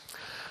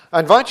I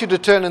invite you to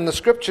turn in the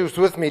scriptures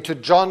with me to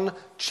John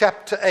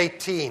chapter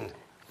 18.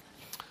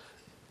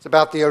 It's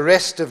about the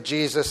arrest of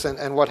Jesus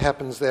and what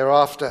happens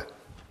thereafter.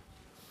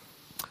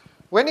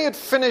 When he had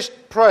finished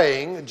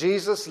praying,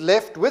 Jesus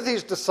left with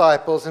his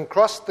disciples and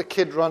crossed the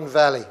Kidron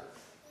Valley.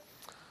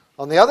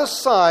 On the other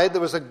side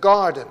there was a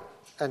garden,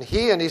 and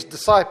he and his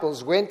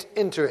disciples went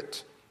into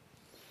it.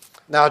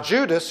 Now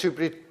Judas, who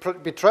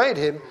betrayed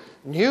him,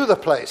 knew the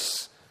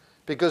place,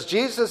 because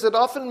Jesus had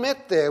often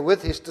met there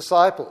with his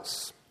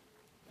disciples.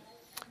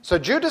 So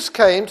Judas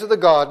came to the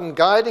garden,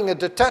 guiding a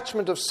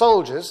detachment of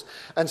soldiers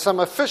and some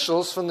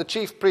officials from the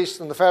chief priests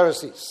and the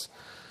Pharisees.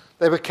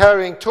 They were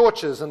carrying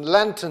torches and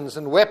lanterns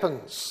and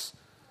weapons.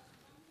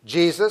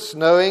 Jesus,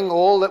 knowing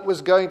all that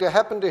was going to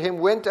happen to him,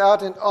 went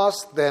out and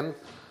asked them,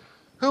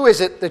 "Who is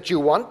it that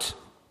you want?"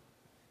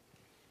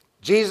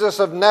 "Jesus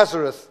of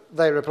Nazareth,"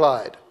 they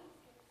replied.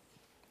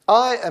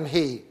 "I am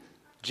he,"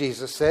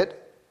 Jesus said.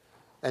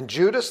 And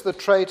Judas the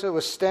traitor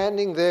was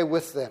standing there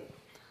with them.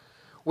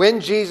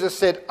 When Jesus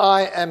said,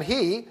 "I am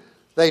he,"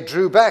 they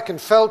drew back and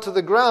fell to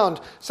the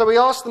ground. So he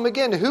asked them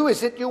again, "Who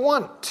is it you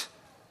want?"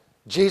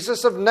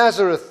 "Jesus of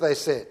Nazareth," they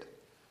said.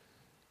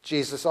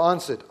 Jesus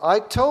answered, "I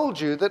told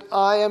you that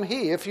I am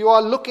he. If you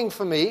are looking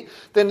for me,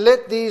 then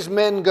let these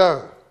men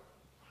go."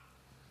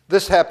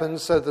 This happened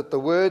so that the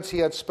words he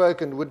had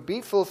spoken would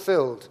be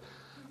fulfilled.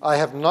 "I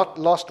have not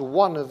lost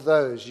one of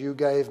those you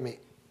gave me."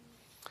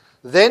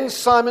 Then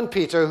Simon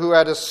Peter, who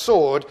had a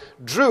sword,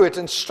 drew it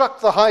and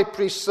struck the high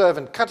priest's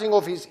servant, cutting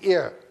off his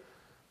ear.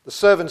 The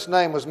servant's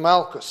name was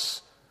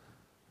Malchus.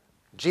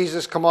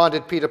 Jesus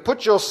commanded Peter,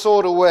 "Put your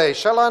sword away.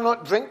 Shall I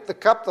not drink the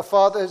cup the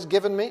Father has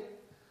given me?"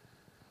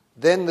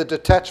 Then the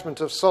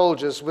detachment of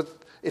soldiers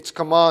with its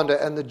commander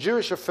and the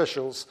Jewish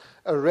officials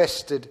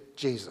arrested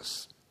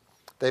Jesus.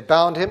 They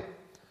bound him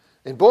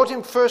and brought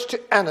him first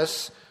to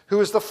Annas, who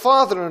was the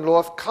father-in-law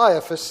of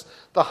Caiaphas,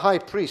 the high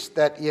priest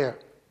that year.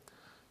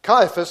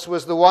 Caiaphas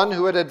was the one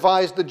who had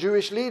advised the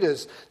Jewish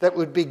leaders that it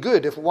would be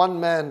good if one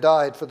man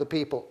died for the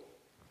people.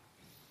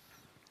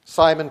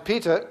 Simon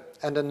Peter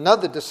and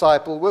another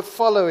disciple were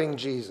following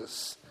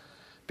Jesus.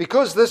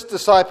 Because this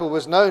disciple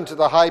was known to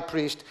the high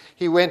priest,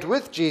 he went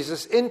with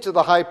Jesus into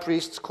the high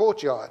priest's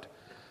courtyard.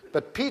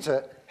 But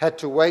Peter had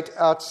to wait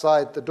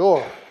outside the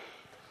door.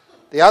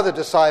 The other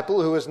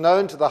disciple, who was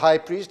known to the high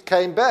priest,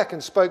 came back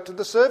and spoke to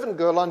the servant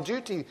girl on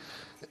duty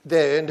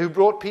there and who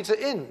brought Peter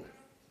in.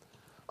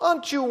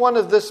 "Aren't you one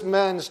of this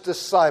man's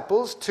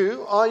disciples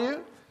too, are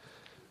you?"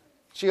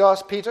 she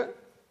asked Peter.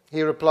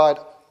 He replied,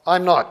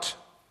 "I'm not."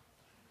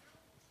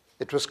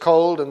 It was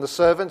cold, and the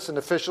servants and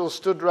officials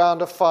stood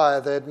round a fire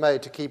they had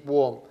made to keep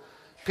warm.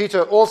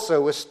 Peter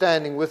also was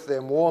standing with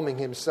them, warming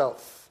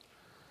himself.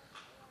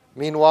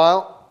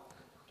 Meanwhile,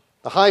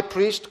 the high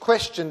priest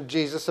questioned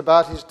Jesus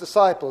about his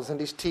disciples and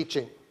his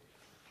teaching.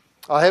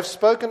 "I have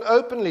spoken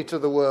openly to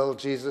the world,"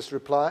 Jesus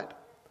replied.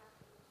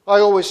 "I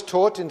always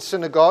taught in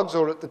synagogues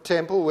or at the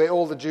temple where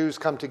all the Jews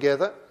come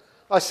together.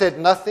 I said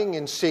nothing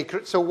in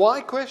secret, so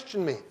why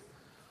question me?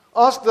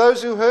 Ask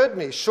those who heard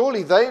me.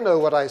 Surely they know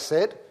what I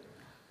said."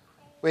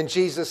 When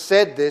Jesus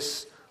said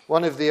this,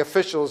 one of the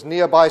officials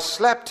nearby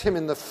slapped him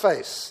in the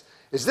face.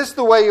 "Is this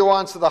the way you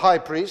answer the high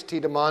priest?" he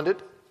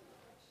demanded.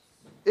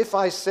 "If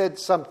I said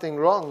something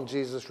wrong,"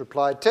 Jesus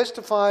replied,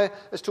 "testify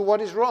as to what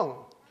is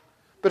wrong.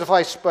 But if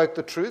I spoke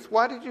the truth,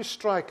 why did you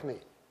strike me?"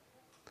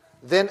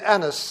 Then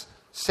Annas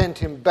sent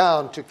him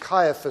bound to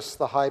Caiaphas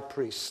the high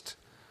priest.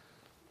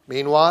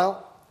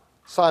 Meanwhile,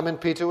 Simon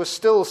Peter was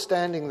still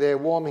standing there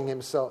warming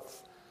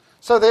himself.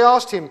 So they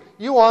asked him,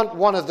 "You aren't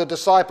one of the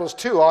disciples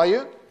too, are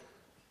you?"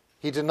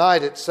 He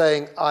denied it,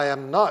 saying, "I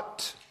am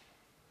not."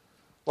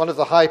 One of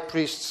the high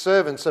priest's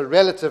servants, a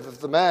relative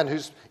of the man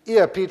whose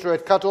ear Peter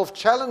had cut off,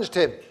 challenged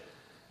him.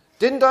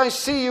 "Didn't I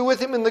see you with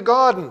him in the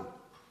garden?"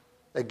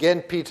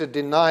 Again Peter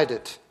denied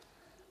it,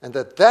 and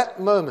at that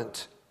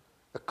moment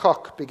a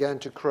cock began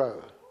to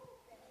crow.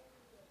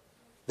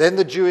 Then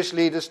the Jewish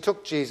leaders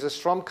took Jesus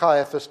from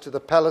Caiaphas to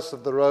the palace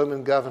of the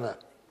Roman governor.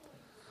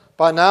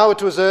 By now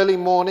it was early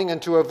morning,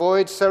 and to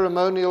avoid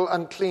ceremonial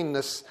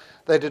uncleanness,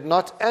 they did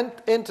not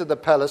enter the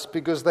palace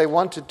because they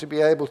wanted to be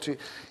able to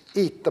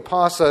eat the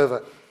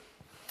Passover.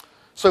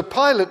 So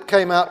Pilate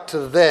came out to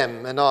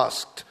them and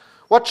asked,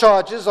 "What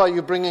charges are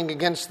you bringing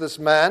against this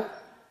man?"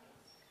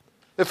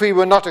 "If he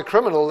were not a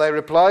criminal," they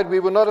replied, "we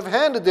would not have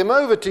handed him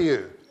over to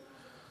you."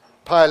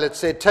 Pilate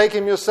said, "Take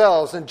him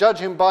yourselves and judge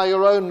him by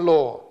your own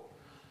law."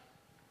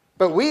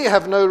 "But we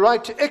have no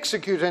right to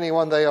execute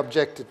anyone," they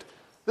objected.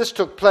 This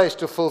took place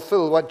to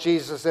fulfill what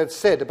Jesus had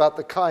said about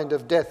the kind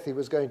of death he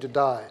was going to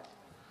die.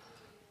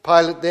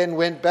 Pilate then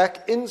went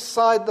back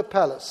inside the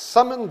palace,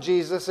 summoned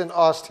Jesus and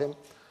asked him,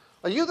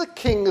 "Are you the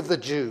king of the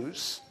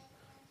Jews?"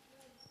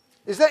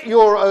 "Is that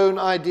your own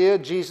idea?"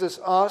 Jesus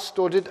asked,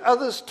 "or did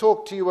others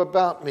talk to you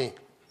about me?"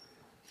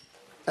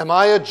 "Am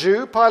I a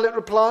Jew?" Pilate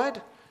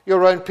replied.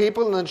 "Your own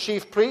people and the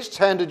chief priests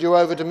handed you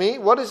over to me.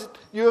 What is it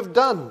you have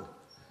done?"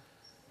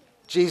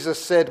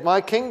 Jesus said, "My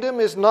kingdom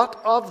is not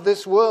of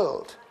this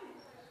world.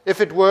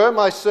 If it were,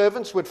 my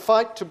servants would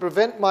fight to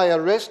prevent my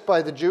arrest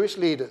by the Jewish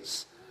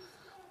leaders.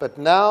 but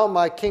now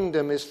my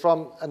kingdom is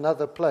from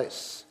another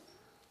place."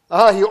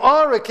 "Ah, you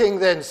are a king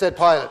then," said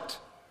Pilate.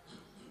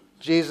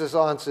 Jesus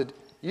answered,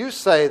 "You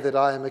say that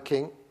I am a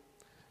king.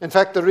 In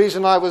fact, the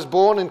reason I was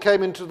born and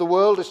came into the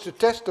world is to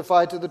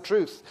testify to the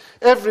truth.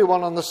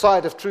 Everyone on the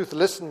side of truth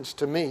listens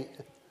to me."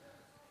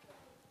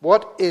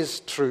 "What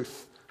is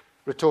truth?"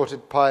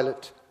 retorted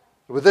Pilate.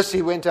 With this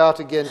he went out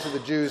again to the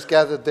Jews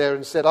gathered there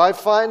and said, "I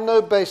find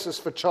no basis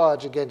for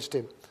charge against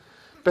him.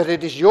 But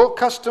it is your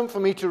custom for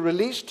me to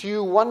release to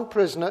you one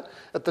prisoner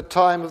at the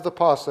time of the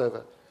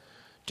Passover.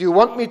 Do you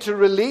want me to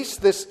release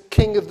this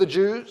king of the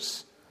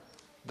Jews?"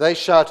 They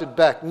shouted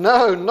back,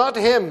 "No, not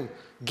him.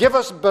 Give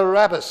us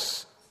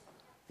Barabbas."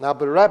 Now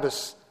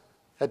Barabbas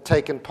had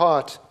taken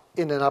part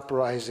in an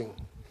uprising.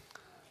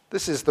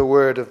 This is the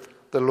word of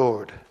the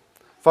Lord.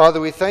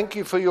 Father, we thank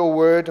you for your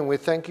word, and we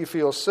thank you for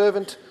your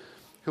servant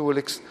who will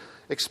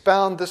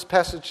expound this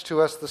passage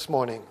to us this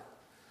morning.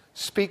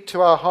 Speak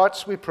to our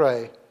hearts, we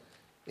pray.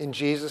 In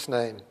Jesus'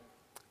 name,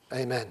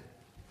 amen.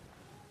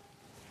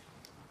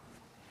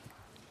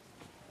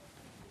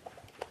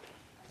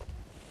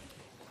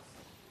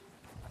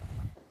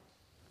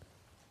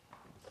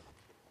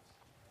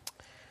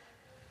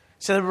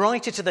 So the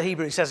writer to the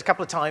Hebrews says a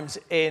couple of times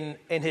in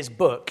his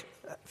book,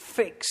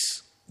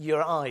 fix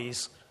your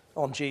eyes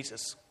on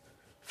Jesus.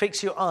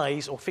 Fix your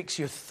eyes or fix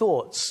your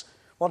thoughts.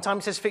 One time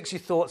it says fix your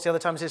thoughts, the other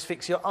time it says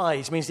fix your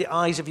eyes. It means the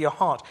eyes of your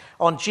heart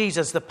on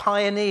Jesus, the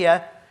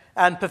pioneer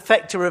and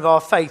perfecter of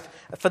our faith.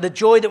 For the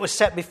joy that was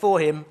set before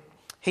him,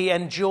 he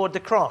endured the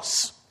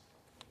cross,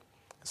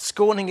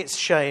 scorning its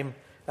shame,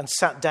 and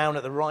sat down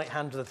at the right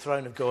hand of the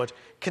throne of God.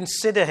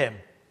 Consider him.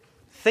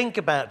 Think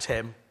about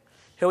him,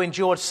 who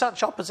endured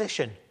such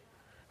opposition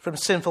from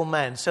sinful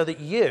men, so that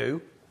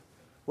you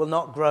will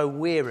not grow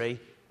weary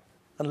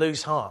and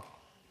lose heart.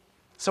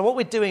 So what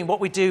we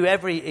do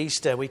every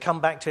Easter, we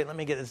come back to it. Let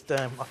me get this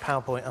my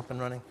PowerPoint up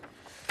and running.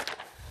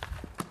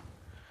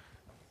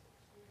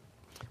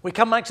 We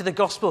come back to the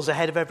Gospels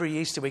ahead of every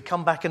Easter. We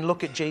come back and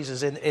look at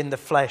Jesus in the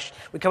flesh.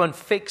 We come and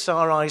fix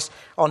our eyes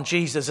on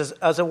Jesus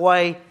as a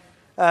way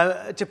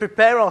to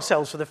prepare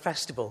ourselves for the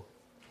festival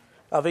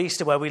of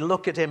Easter, where we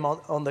look at him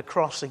on the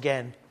cross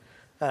again.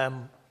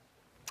 And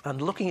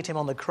looking at him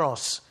on the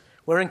cross,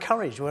 we're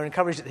encouraged. We're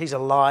encouraged that he's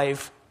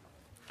alive.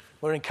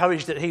 We're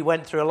encouraged that he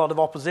went through a lot of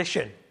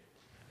opposition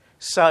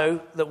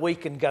so that we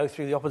can go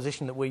through the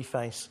opposition that we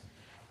face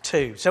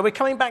too. So we're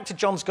coming back to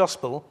John's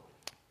Gospel.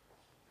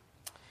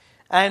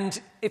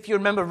 And if you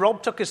remember,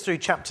 Rob took us through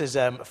chapters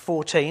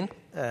 14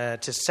 to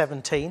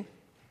 17.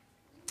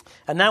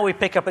 And now we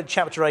pick up at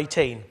chapter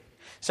 18.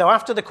 So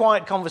after the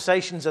quiet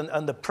conversations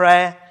and the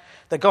prayer,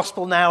 the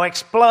Gospel now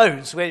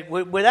explodes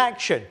with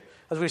action,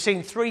 as we've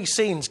seen 3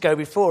 scenes go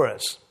before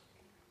us.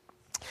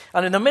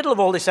 And in the middle of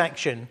all this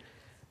action,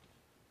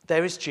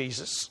 there is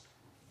Jesus,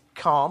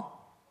 calm,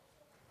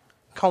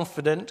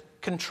 confident,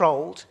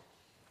 controlled,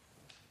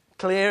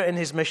 clear in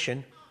his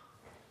mission,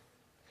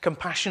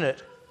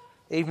 compassionate,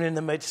 even in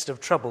the midst of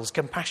troubles,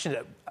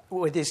 compassionate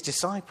with his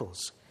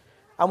disciples.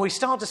 And we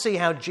start to see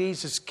how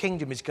Jesus'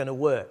 kingdom is going to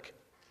work.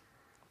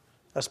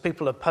 As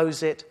people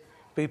oppose it,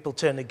 people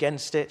turn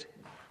against it,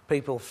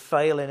 people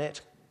fail in it,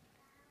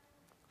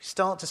 we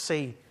start to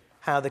see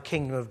how the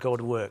kingdom of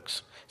God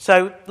works.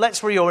 So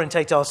let's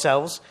reorientate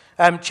ourselves.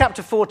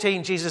 Chapter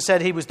 14, Jesus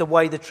said he was the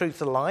way, the truth,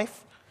 the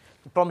life.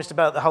 He promised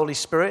about the Holy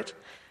Spirit.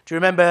 Do you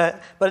remember?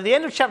 But at the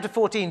end of chapter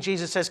 14,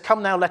 Jesus says,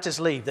 "Come now, let us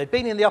leave." They'd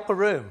been in the upper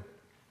room.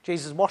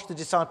 Jesus washed the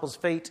disciples'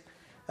 feet.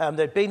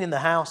 They'd been in the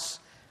house.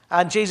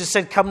 And Jesus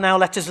said, "Come now,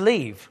 let us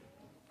leave."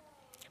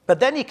 But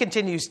then he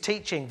continues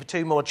teaching for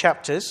 2 more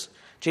chapters.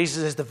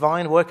 Jesus is the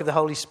vine, work of the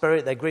Holy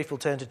Spirit. Their grief will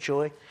turn to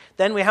joy.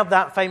 Then we have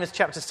that famous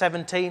chapter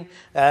 17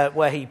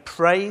 where he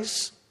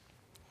prays.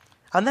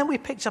 And then we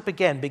picked up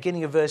again,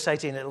 beginning of verse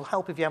 18. It'll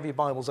help if you have your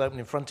Bibles open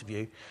in front of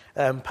you,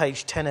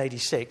 page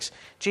 1086.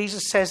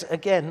 Jesus says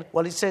again,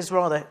 it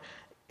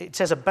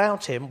says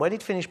about him, when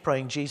he'd finished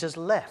praying, Jesus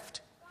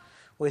left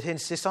with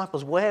his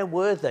disciples. Where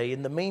were they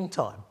in the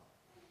meantime?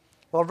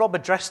 Well, Rob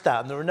addressed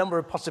that, and there are a number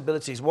of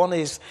possibilities. One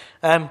is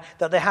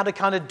that they had a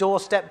kind of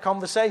doorstep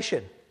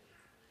conversation.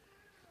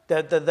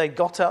 That they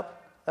got up.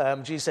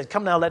 Jesus said,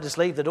 "Come now, let us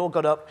leave." They'd all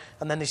got up,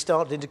 and then they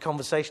started into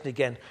conversation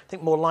again. I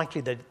think more likely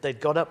they'd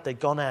got up, they'd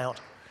gone out.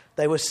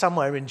 They were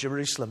somewhere in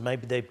Jerusalem.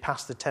 Maybe they'd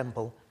passed the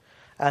temple.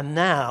 And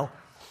now,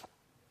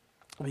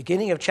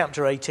 beginning of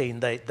chapter 18,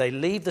 they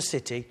leave the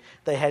city.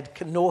 They head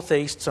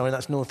northeast. Sorry,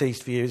 that's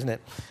northeast for you, isn't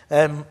it?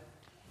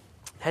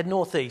 Head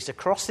northeast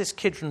across this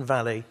Kidron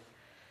Valley,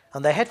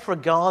 and they head for a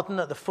garden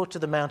at the foot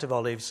of the Mount of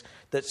Olives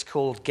that's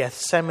called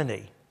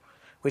Gethsemane,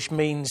 which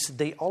means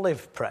the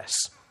olive press.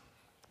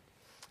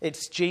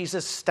 It's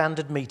Jesus'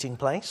 standard meeting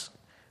place.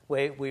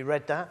 We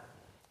read that.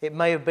 It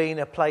may have been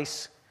a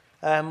place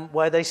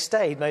where they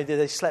stayed. Maybe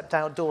they slept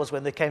outdoors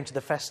when they came to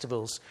the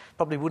festivals.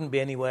 Probably wouldn't be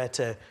anywhere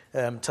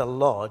to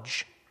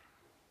lodge.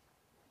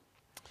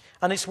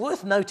 And it's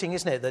worth noting,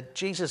 isn't it, that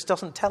Jesus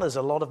doesn't tell us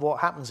a lot of what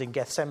happens in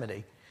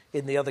Gethsemane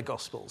in the other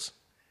Gospels.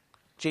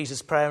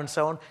 Jesus' prayer and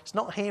so on. It's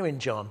not here in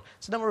John.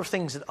 There's a number of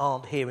things that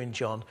aren't here in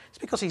John. It's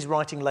because he's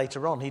writing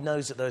later on. He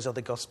knows that those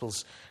other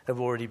Gospels have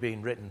already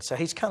been written. So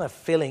he's kind of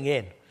filling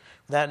in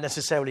without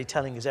necessarily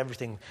telling us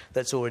everything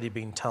that's already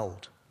been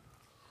told.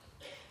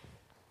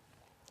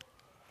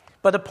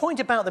 But the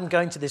point about them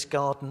going to this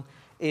garden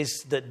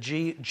is that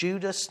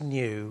Judas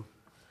knew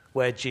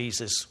where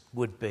Jesus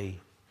would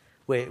be.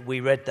 We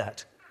read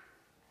that.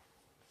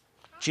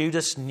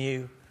 Judas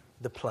knew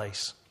the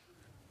place.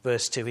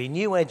 Verse 2, he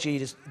knew where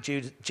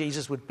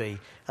Jesus would be,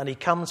 and he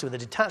comes with a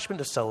detachment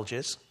of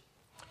soldiers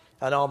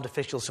and armed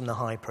officials from the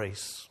high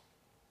priests.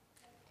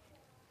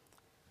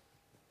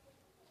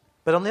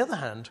 But on the other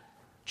hand,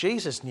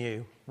 Jesus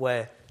knew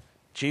where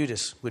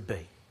Judas would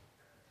be.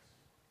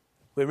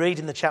 We read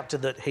in the chapter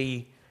that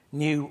he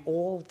knew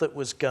all that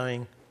was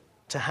going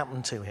to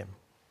happen to him.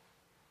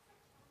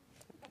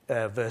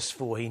 Verse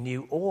 4, he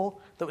knew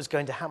all that was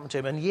going to happen to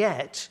him, and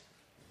yet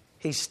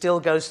he still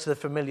goes to the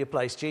familiar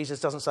place. Jesus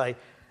doesn't say,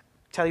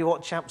 tell you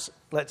what, chaps,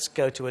 let's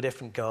go to a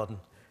different garden.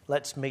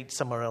 Let's meet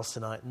somewhere else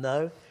tonight.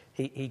 No,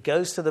 he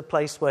goes to the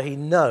place where he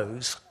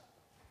knows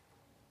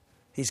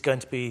he's going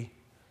to be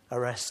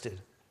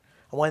arrested.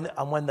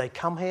 And when they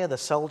come here, the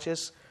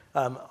soldiers,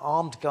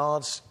 armed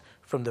guards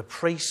from the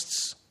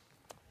priests,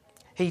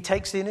 he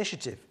takes the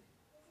initiative.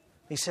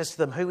 He says to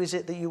them, who is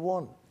it that you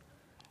want?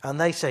 And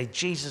they say,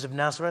 Jesus of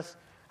Nazareth.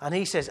 And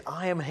he says,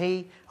 I am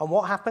he. And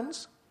what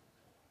happens?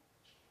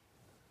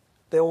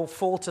 They all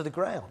fall to the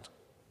ground.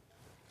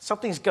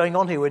 Something's going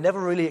on here. We're never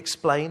really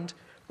explained.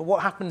 But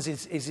what happens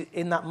is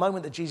in that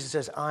moment that Jesus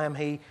says, I am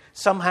he,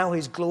 somehow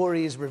his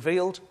glory is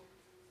revealed.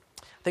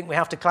 I think we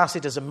have to class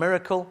it as a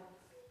miracle.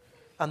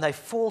 And they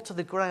fall to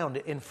the ground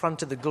in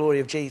front of the glory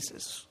of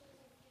Jesus.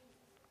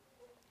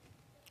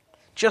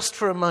 Just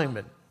for a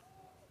moment,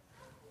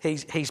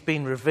 he's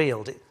been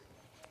revealed.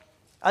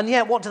 And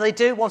yet, what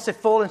do? Once they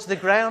fall into the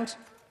ground,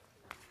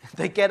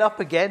 they get up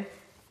again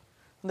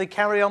and they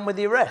carry on with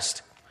the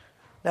arrest.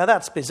 Now,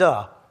 that's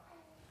bizarre.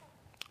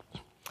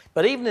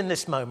 But even in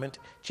this moment,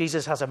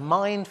 Jesus has a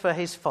mind for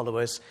his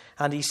followers,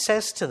 and he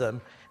says to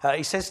them,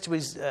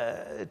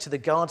 to the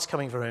guards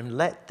coming for him,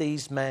 let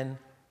these men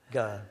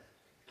go.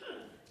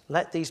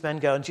 Let these men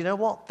go. And do you know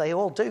what? They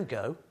all do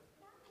go.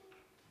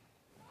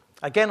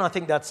 Again, I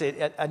think that's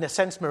it. In a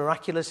sense,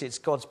 miraculous. It's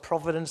God's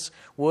providence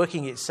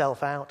working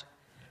itself out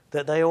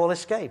that they all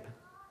escape.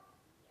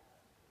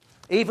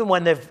 Even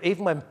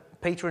when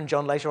Peter and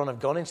John later on have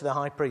gone into the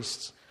high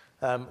priest's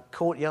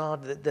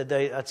courtyard,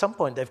 at some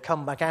point they've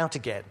come back out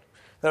again.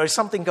 There is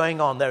something going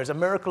on. There is a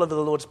miracle of the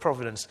Lord's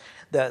providence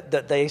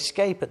that they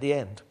escape at the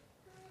end.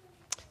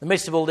 In the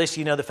midst of all this,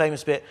 you know the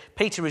famous bit,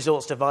 Peter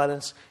resorts to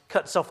violence,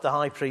 cuts off the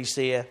high priest's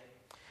ear.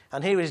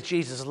 And here is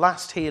Jesus'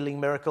 last healing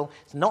miracle.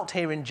 It's not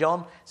here in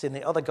John, it's in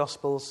the other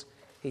Gospels.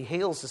 He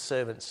heals the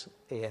servant's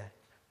ear,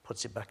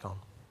 puts it back on.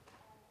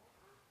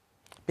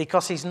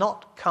 Because he's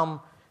not come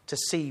to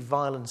see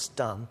violence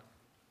done.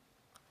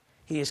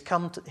 He has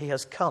come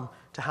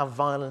to have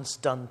violence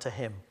done to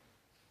him.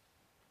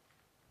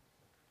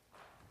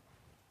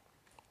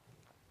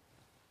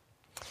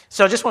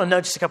 So I just want to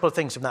notice a couple of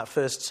things from that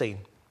first scene.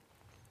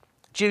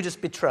 Judas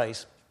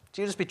betrays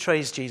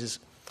Jesus.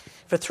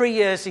 For 3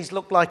 years, he's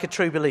looked like a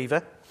true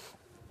believer.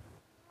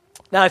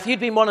 Now, if you'd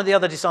been one of the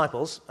other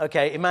disciples,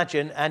 okay,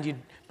 imagine, and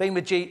you'd been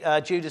with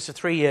Judas for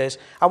 3 years,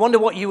 I wonder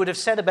what you would have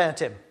said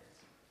about him.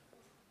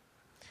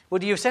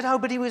 Would you have said, oh,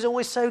 but he was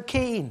always so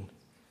keen?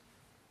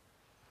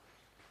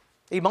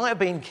 He might have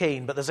been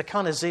keen, but there's a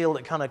kind of zeal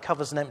that kind of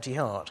covers an empty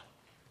heart.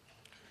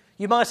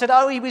 You might have said,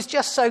 oh, he was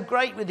just so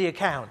great with the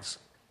accounts.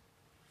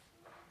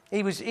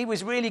 He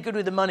was really good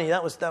with the money.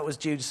 That was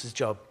Judas's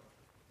job.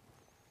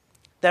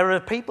 There are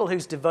people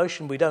whose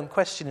devotion we don't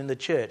question in the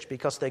church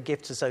because their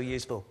gifts are so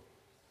useful.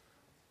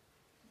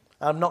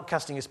 I'm not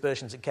casting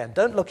aspersions at Ken.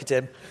 Don't look at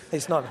him.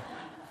 It's not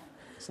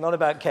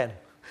about Ken.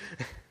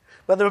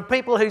 But there are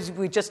people who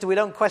we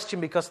don't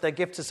question because their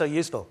gifts are so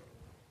useful.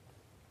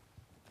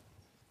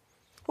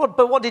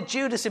 But what did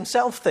Judas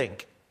himself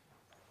think?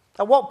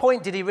 At what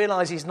point did he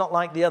realize he's not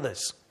like the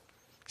others?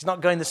 He's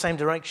not going the same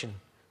direction.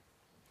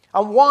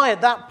 And why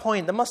at that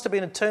point, there must have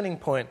been a turning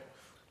point,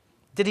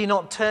 did he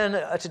not turn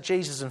to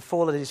Jesus and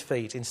fall at his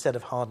feet instead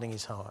of hardening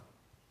his heart?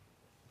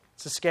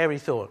 It's a scary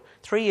thought.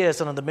 3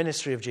 years under the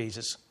ministry of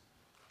Jesus.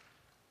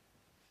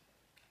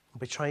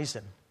 Betrays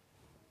him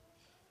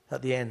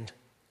at the end.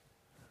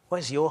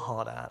 Where's your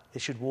heart at?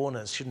 It should warn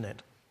us, shouldn't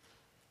it?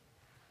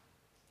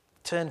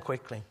 Turn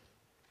quickly.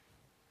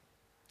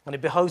 And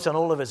it behoves on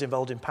all of us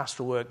involved in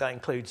pastoral work, that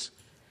includes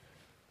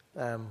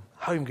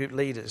home group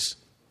leaders,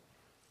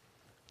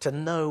 to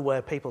know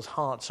where people's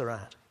hearts are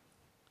at.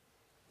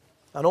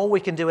 And all we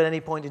can do at any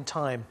point in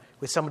time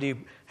with somebody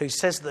who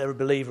says that they're a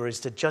believer is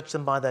to judge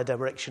them by their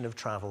direction of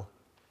travel.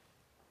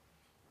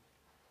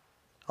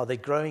 Are they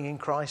growing in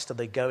Christ? Are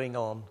they going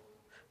on?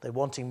 Are they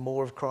wanting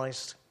more of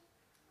Christ?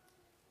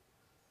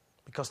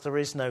 Because there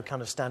is no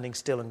kind of standing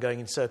still and going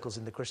in circles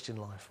in the Christian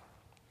life.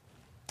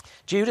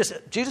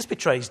 Judas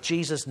betrays.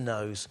 Jesus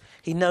knows.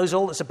 He knows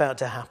all that's about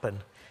to happen.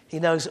 He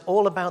knows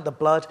all about the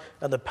blood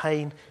and the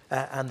pain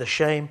and the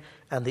shame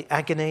and the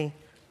agony,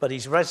 but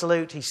he's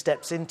resolute, he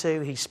steps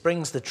into, he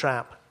springs the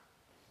trap.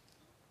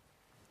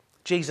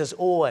 Jesus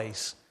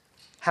always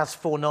has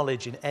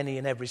foreknowledge in any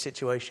and every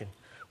situation.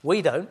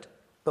 We don't,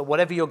 but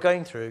whatever you're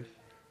going through,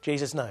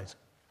 Jesus knows.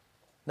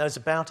 Knows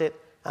about it,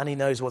 and he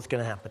knows what's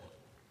going to happen.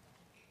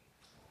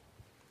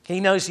 He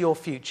knows your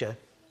future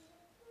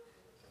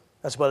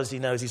as well as he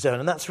knows his own,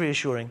 and that's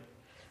reassuring.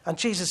 And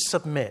Jesus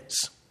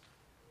submits.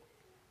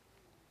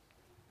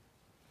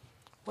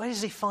 Where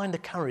does he find the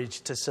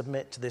courage to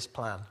submit to this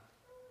plan,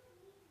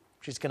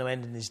 which is going to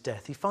end in his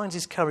death? He finds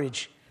his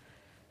courage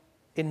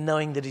in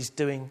knowing that he's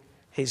doing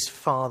his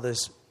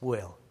Father's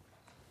will.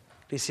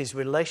 It's his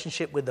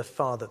relationship with the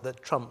Father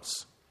that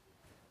trumps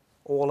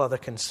all other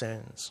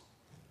concerns.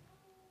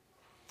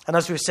 And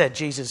as we've said,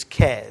 Jesus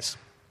cares.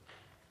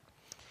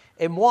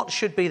 In what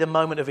should be the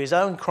moment of his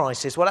own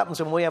crisis, what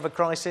happens when we have a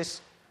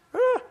crisis?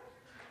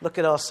 Look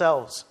at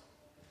ourselves.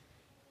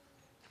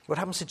 What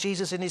happens to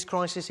Jesus in his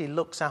crisis? He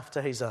looks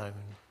after his own.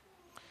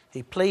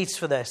 He pleads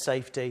for their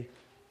safety,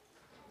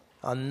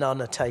 and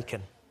none are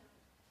taken.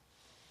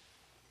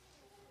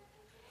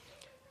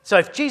 So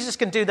if Jesus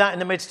can do that in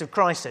the midst of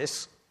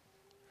crisis,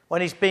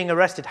 when he's being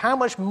arrested, how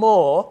much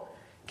more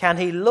can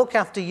he look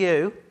after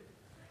you,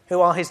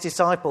 who are his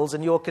disciples,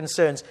 and your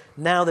concerns,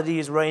 now that he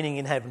is reigning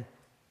in heaven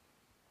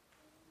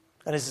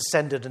and is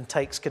ascended and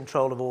takes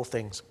control of all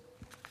things?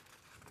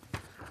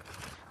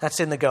 That's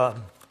in the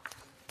garden.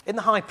 In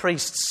the high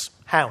priest's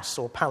house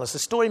or palace, the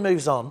story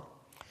moves on.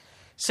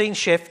 Scene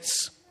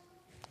shifts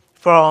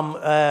from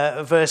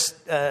verse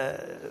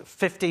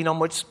 15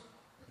 onwards.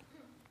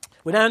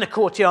 We're now in the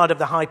courtyard of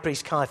the high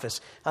priest Caiaphas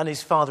and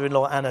his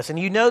father-in-law Annas. And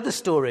you know the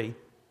story.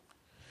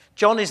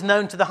 John is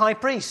known to the high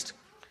priest.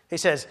 He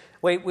says,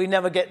 we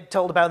never get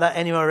told about that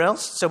anywhere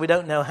else, so we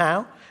don't know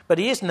how. But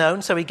he is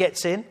known, so he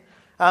gets in.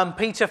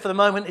 Peter, for the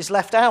moment, is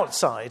left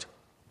outside.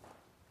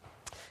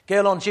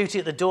 Girl on duty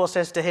at the door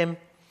says to him,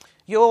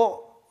 You're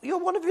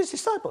one of his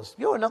disciples.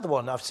 You're another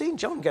one. I've seen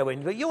John go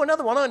in, but you're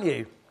another one, aren't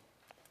you?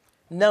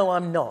 No,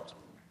 I'm not,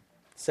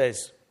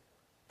 says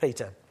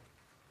Peter.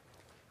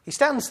 He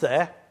stands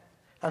there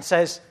and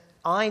says,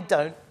 I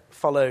don't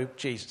follow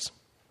Jesus.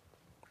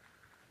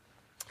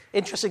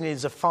 Interestingly,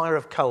 there's a fire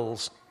of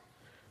coals.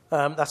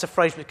 That's a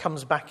phrase that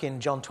comes back in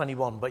John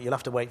 21, but you'll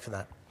have to wait for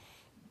that.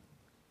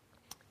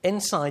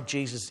 Inside,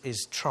 Jesus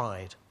is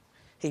tried.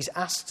 He's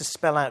asked to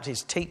spell out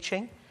his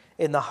teaching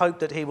in the hope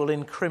that he will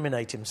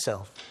incriminate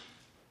himself.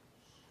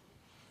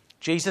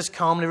 Jesus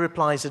calmly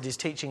replies that his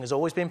teaching has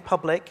always been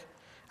public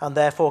and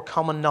therefore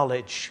common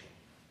knowledge.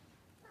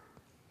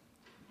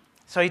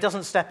 So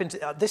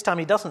this time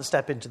he doesn't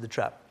step into the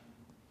trap.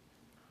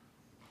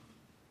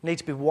 You need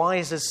to be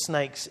wise as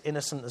snakes,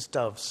 innocent as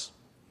doves.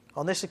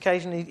 On this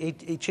occasion,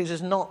 he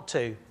chooses not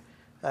to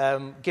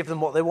give them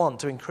what they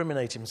want, to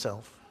incriminate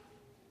himself.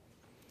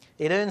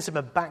 It earns him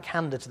a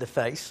backhander to the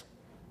face,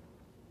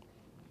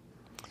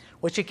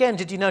 which again,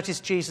 did you notice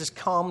Jesus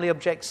calmly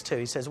objects to?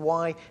 He says,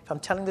 why, if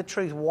I'm telling the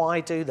truth, why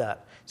do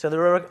that? So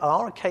there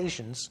are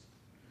occasions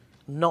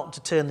not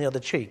to turn the other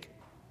cheek.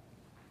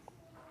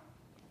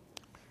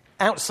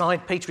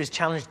 Outside, Peter is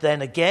challenged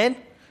then again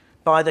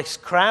by this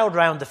crowd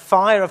round the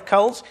fire of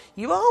coals.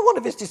 You are one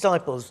of his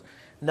disciples.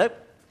 Nope,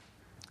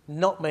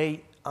 not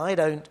me. I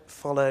don't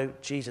follow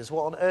Jesus.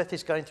 What on earth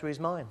is going through his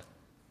mind?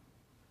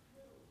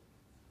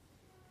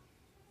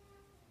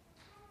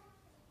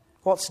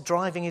 What's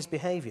driving his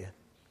behaviour?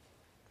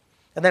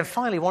 And then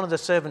finally, one of the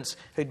servants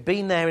who'd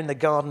been there in the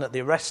garden at the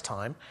arrest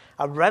time,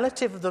 a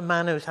relative of the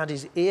man who's had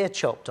his ear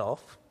chopped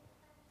off,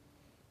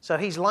 so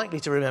he's likely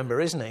to remember,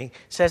 isn't he?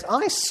 Says,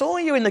 I saw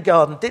you in the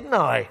garden, didn't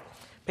I?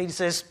 Peter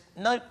says,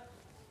 no,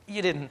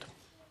 you didn't.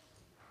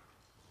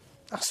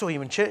 I saw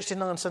you in church,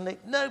 didn't I, on Sunday?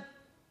 No,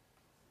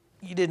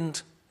 you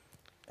didn't.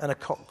 And a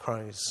cock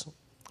crows.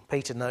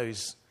 Peter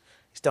knows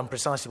he's done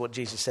precisely what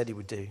Jesus said he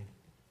would do.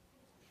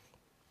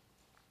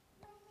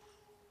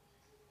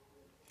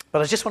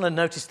 But I just want to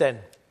notice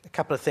then a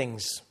couple of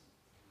things.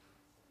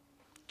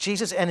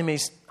 Jesus'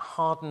 enemies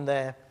harden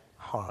their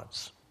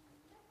hearts.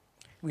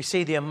 We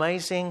see the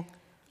amazing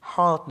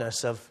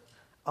hardness of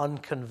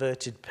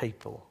unconverted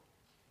people.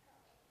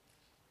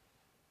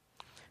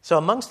 So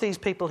amongst these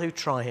people who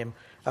try him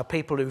are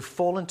people who've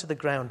fallen to the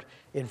ground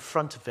in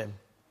front of him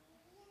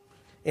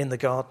in the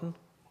garden.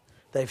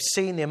 They've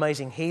seen the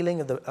amazing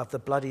healing of the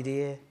bloodied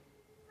ear.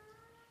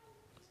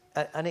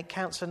 And it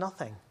counts for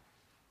nothing.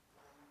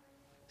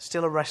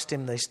 Still arrest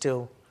him, they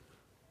still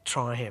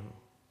try him.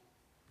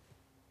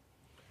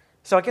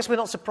 So I guess we're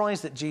not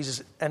surprised that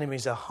Jesus'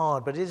 enemies are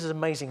hard, but it is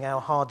amazing how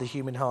hard the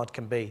human heart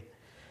can be.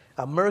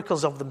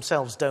 Miracles of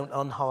themselves don't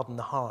unharden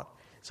the heart.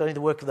 It's only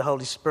the work of the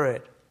Holy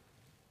Spirit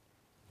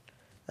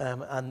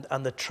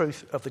and the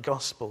truth of the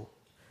gospel.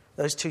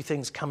 Those two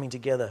things coming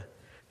together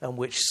and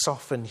which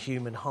soften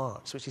human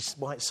hearts, which is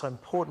why it's so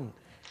important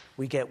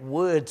we get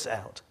words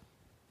out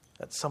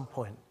at some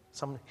point.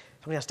 Somebody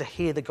has to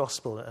hear the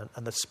gospel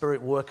and the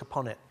Spirit work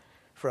upon it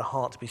for a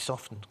heart to be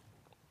softened.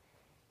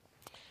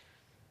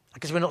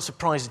 Because we're not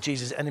surprised that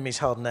Jesus' enemies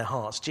harden their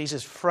hearts.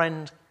 Jesus'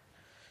 friend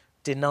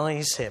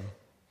denies him.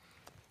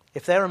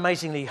 If they're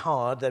amazingly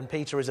hard, then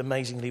Peter is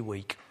amazingly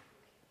weak.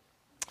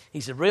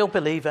 He's a real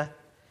believer.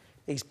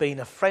 He's been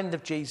a friend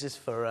of Jesus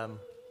for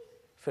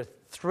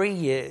 3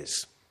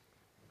 years.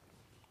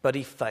 But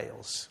he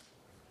fails.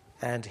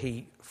 And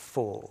he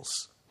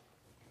falls.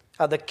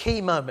 At the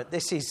key moment,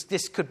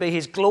 this could be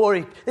his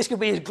glory. This could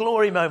be his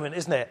glory moment,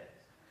 isn't it?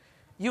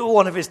 You're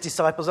one of his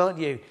disciples, aren't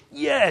you?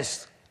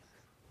 Yes!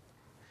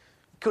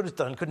 Could have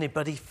done, couldn't he?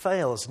 But he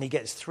fails, and he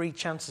gets 3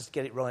 chances to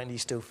get it right, and he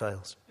still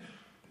fails.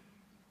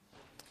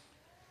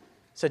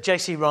 So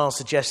J.C. Ryle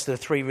suggests there are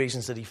 3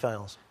 reasons that he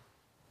fails.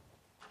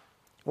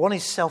 One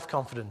is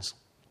self-confidence.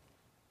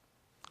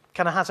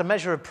 Kind of has a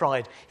measure of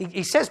pride.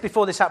 He says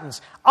before this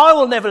happens, I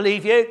will never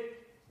leave you.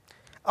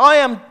 I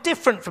am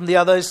different from the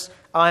others.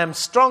 I am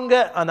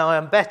stronger and I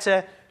am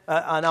better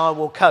and I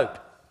will cope.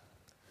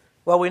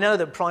 Well, we know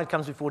that pride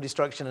comes before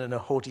destruction and a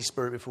haughty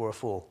spirit before a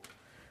fall,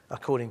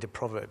 according to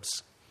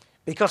Proverbs.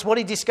 Because what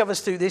he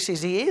discovers through this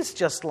is he is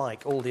just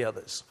like all the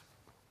others.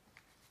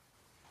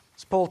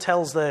 As Paul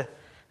tells the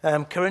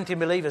Corinthian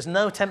believers,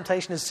 no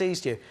temptation has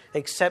seized you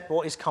except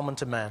what is common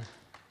to man.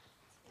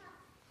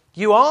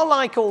 You are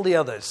like all the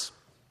others.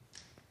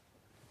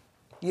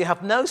 You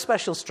have no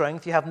special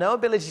strength. You have no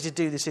ability to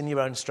do this in your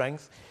own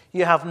strength.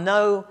 You have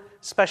no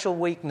special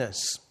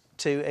weakness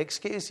to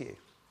excuse you.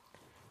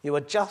 You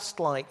are just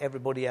like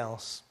everybody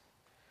else,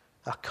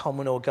 a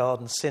common or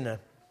garden sinner.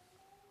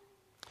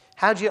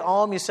 How do you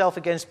arm yourself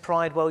against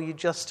pride? Well, you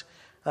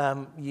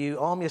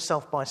arm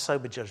yourself by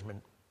sober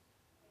judgment.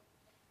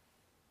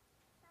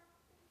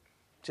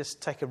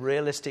 Just take a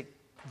realistic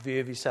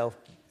view of yourself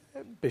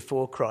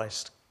before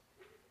Christ.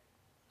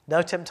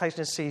 No temptation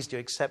has seized you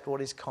except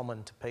what is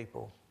common to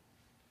people.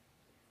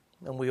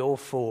 And we all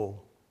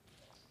fall.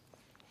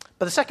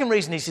 But the second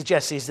reason he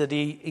suggests is that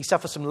he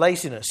suffers from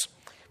laziness.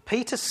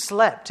 Peter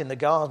slept in the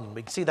garden.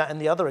 We can see that in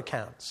the other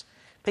accounts.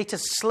 Peter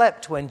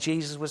slept when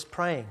Jesus was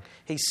praying.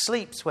 He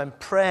sleeps when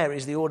prayer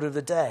is the order of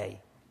the day.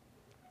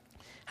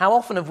 How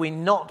often have we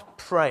not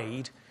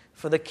prayed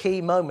for the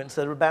key moments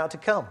that are about to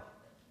come?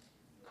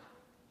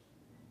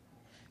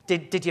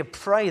 Did you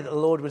pray that the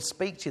Lord would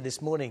speak to you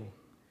this morning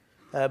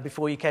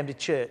before you came to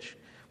church?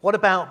 What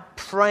about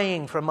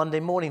praying for a Monday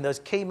morning, those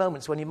key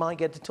moments when you might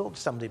get to talk to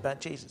somebody about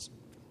Jesus?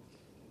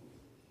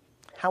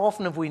 How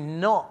often have we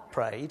not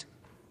prayed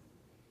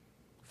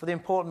for the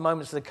important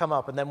moments that come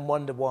up and then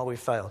wonder why we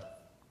failed?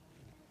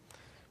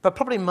 But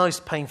probably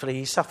most painfully,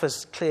 he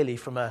suffers clearly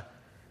from a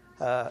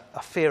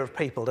fear of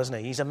people, doesn't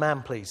he? He's a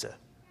man-pleaser.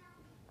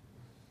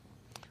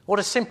 What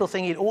a simple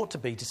thing it ought to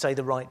be to say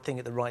the right thing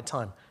at the right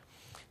time.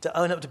 To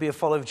own up to be a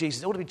follower of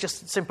Jesus. It ought to be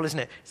just simple, isn't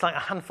it? It's like a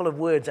handful of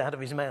words out of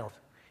his mouth.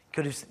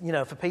 Could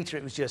have, for Peter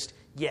it was just,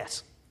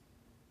 yes.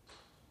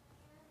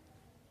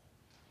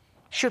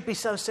 Should be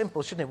so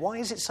simple, shouldn't it? Why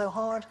is it so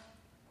hard?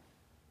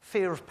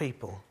 Fear of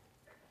people.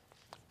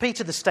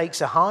 Peter, the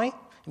stakes are high.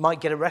 He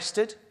might get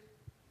arrested.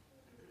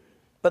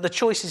 But the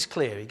choice is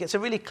clear. He gets a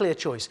really clear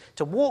choice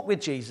to walk with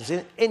Jesus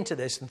into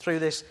this and through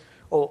this,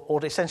 or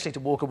essentially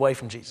to walk away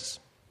from Jesus.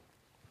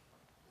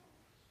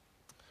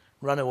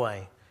 Run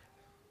away.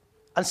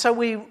 And so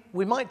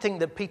we might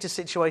think that Peter's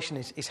situation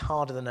is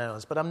harder than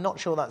ours, but I'm not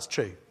sure that's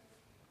true.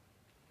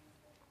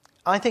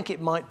 I think it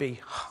might be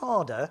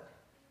harder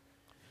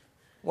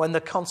when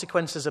the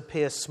consequences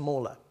appear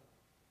smaller.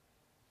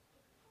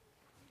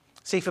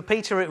 See, for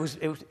Peter,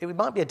 it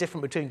might be a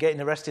difference between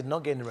getting arrested and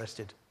not getting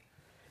arrested.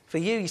 For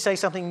you say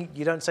something,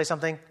 you don't say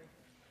something.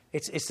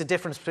 It's the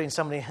difference between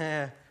somebody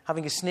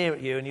having a sneer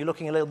at you and you're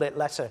looking a little bit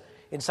lesser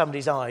in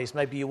somebody's eyes.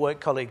 Maybe your work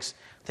colleagues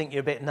think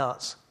you're a bit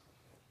nuts,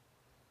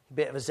 a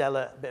bit of a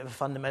zealot, a bit of a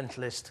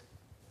fundamentalist.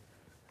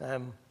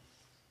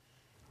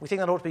 We think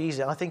that ought to be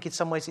easier. I think in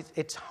some ways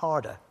it's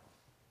harder.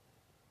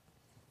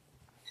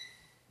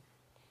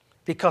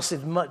 Because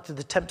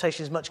the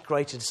temptation is much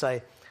greater to say,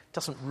 it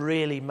doesn't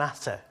really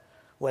matter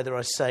whether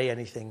I say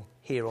anything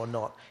here or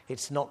not.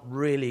 It's not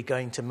really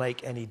going to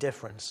make any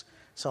difference.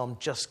 So I'm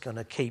just going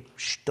to keep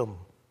stum.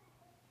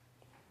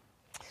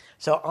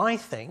 So I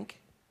think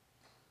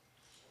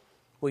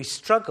we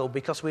struggle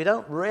because we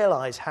don't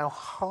realize how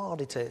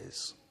hard it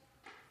is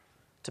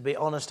to be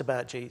honest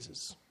about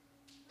Jesus.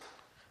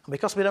 And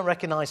because we don't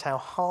recognize how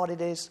hard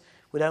it is,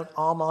 we don't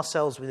arm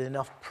ourselves with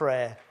enough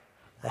prayer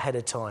ahead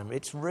of time.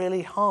 It's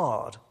really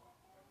hard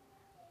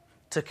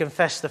to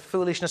confess the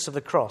foolishness of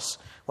the cross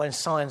when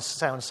science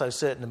sounds so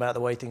certain about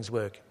the way things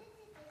work.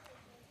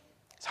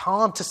 It's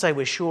hard to say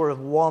we're sure of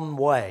one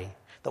way,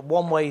 that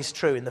one way is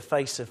true in the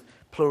face of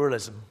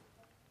pluralism.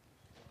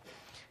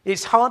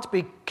 It's hard to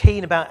be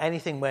keen about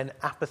anything when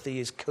apathy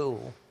is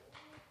cool.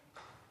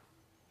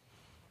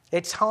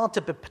 It's hard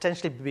to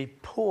potentially be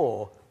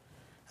poor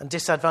and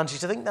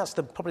disadvantaged. I think that's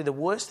probably the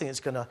worst thing that's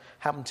going to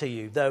happen to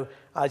you, though,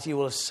 as you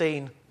will have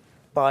seen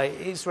by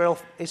Israel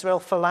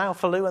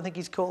Folau, I think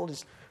he's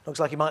called. Looks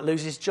like he might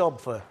lose his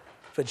job for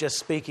just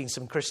speaking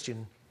some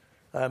Christian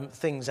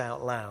things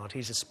out loud.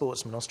 He's a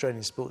sportsman,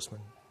 Australian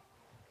sportsman.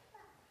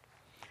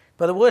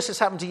 But the worst that's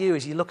happened to you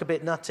is you look a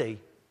bit nutty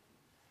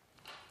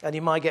and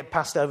you might get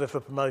passed over for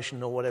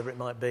promotion or whatever it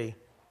might be.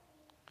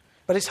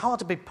 But it's hard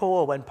to be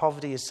poor when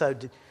poverty is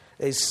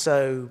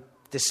so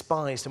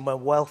despised and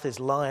when wealth is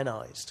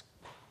lionized.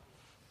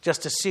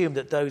 Just assume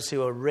that those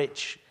who are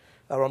rich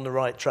are on the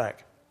right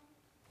track.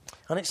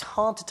 And it's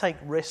hard to take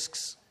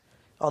risks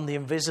on the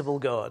invisible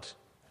God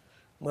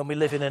when we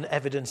live in an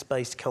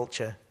evidence-based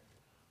culture.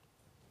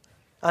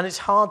 And it's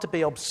hard to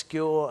be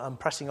obscure and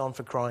pressing on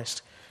for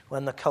Christ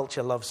when the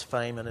culture loves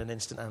fame and an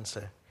instant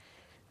answer.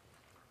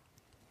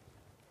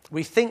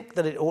 We think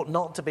that it ought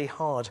not to be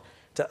hard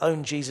to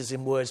own Jesus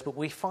in words, but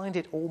we find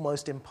it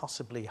almost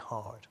impossibly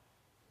hard.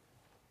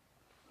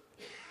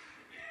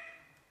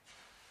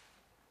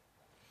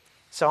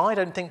 So I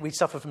don't think we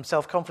suffer from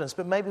self-confidence,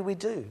 but maybe we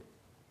do.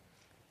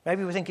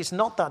 Maybe we think it's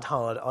not that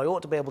hard. I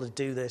ought to be able to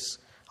do this.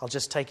 I'll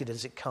just take it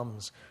as it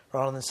comes,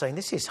 rather than saying,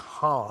 this is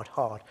hard.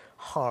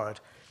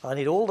 I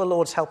need all the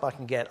Lord's help I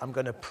can get. I'm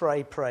going to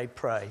pray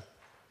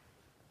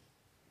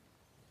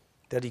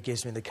that he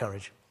gives me the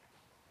courage.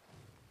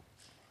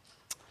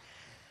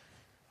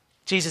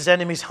 Jesus'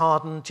 enemies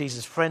harden,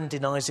 Jesus' friend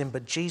denies him,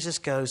 but Jesus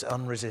goes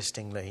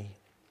unresistingly.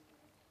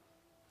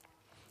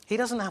 He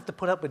doesn't have to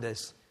put up with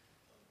this,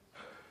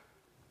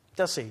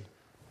 does he?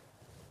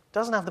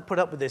 Doesn't have to put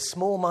up with this.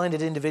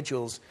 Small-minded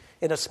individuals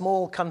in a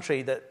small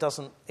country that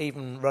doesn't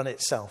even run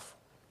itself.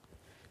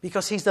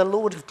 Because he's the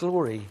Lord of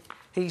glory.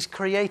 He's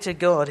creator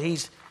God.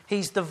 He's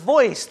the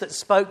voice that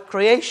spoke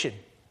creation.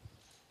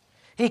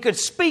 He could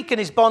speak and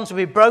his bonds would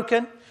be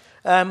broken.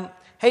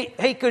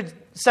 He could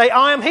say,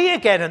 I am he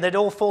again, and they'd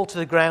all fall to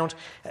the ground.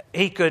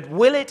 He could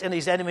will it and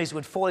his enemies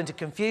would fall into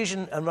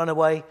confusion and run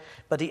away.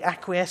 But he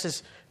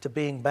acquiesces to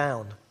being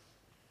bound.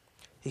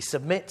 He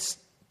submits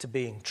to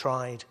being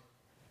tried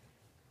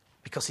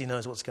because he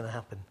knows what's going to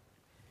happen.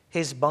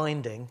 His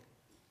binding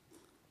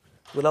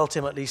will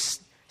ultimately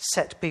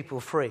set people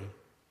free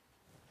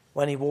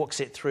when he walks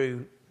it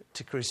through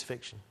to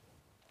crucifixion.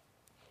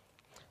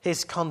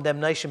 His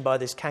condemnation by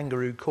this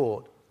kangaroo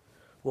court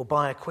will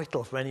buy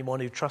acquittal for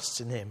anyone who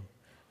trusts in him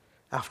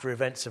after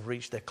events have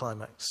reached their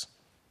climax.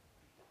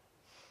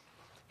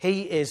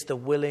 He is the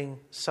willing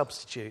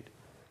substitute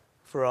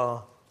for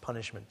our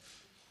punishment.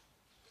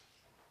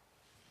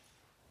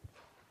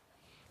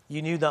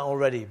 You knew that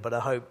already, but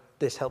I hope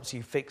this helps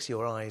you fix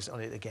your eyes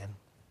on it again.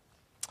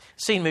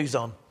 Scene moves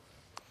on.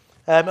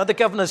 At the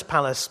governor's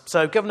palace,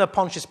 so Governor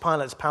Pontius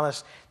Pilate's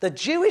palace, the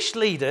Jewish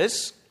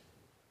leaders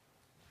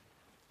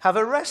have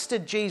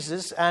arrested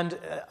Jesus and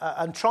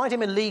tried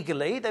him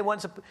illegally. You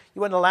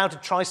weren't allowed to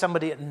try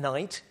somebody at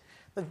night.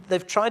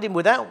 They've tried him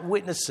without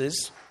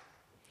witnesses,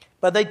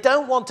 but they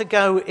don't want to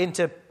go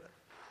into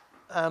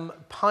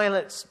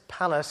Pilate's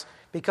palace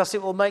because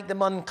it will make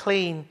them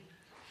unclean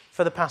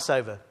for the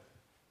Passover.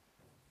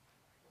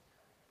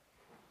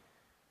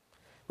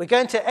 We're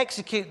going to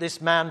execute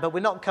this man, but we're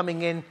not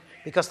coming in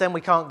because then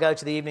we can't go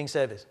to the evening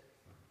service.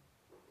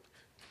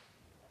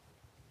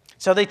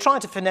 So they try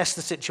to finesse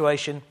the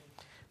situation.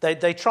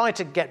 They try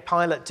to get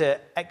Pilate to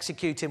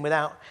execute him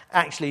without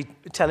actually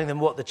telling them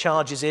what the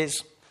charges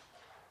is.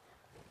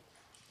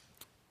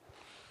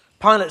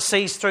 Pilate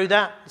sees through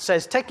that,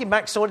 says, take him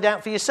back, sort it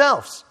out for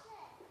yourselves.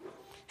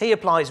 He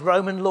applies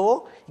Roman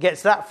law, he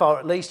gets that far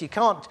at least. You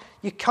can't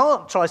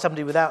try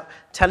somebody without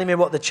telling him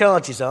what the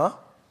charges are.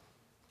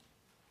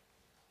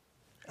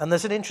 And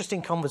there's an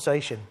interesting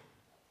conversation,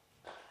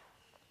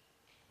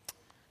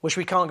 which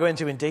we can't go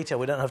into in detail,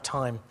 we don't have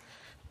time.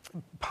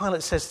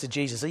 Pilate says to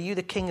Jesus, are you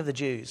the king of the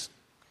Jews?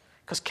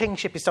 Because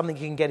kingship is something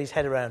he can get his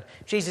head around.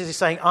 Jesus is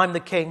saying, I'm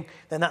the king,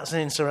 then that's an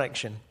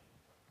insurrection.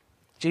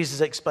 Jesus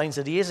explains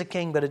that he is a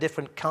king, but a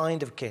different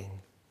kind of king.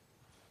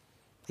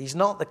 He's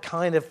not the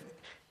kind of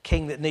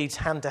king that needs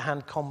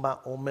hand-to-hand combat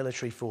or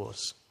military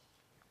force.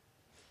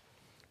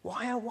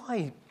 Why have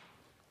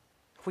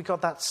we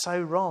got that so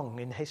wrong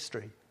in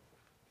history?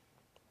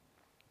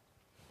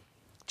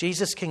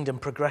 Jesus' kingdom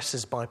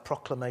progresses by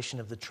proclamation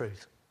of the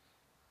truth,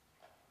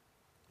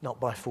 not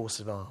by force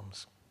of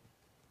arms.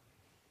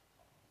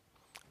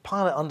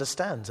 Pilate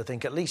understands, I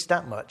think, at least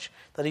that much,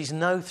 that he's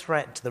no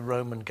threat to the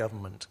Roman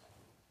government.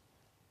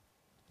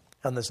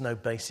 And there's no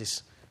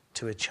basis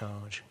to a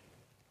charge.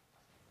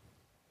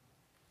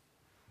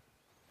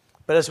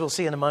 But as we'll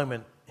see in a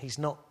moment, he's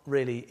not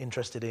really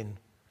interested in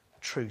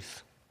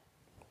truth.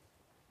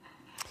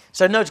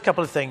 So note a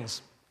couple of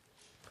things.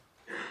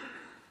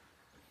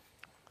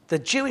 The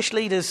Jewish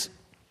leaders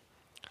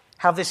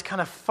have this kind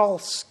of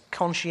false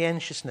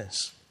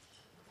conscientiousness.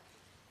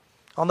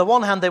 On the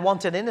one hand, they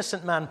want an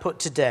innocent man put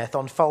to death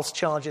on false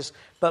charges,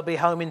 but be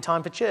home in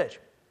time for church.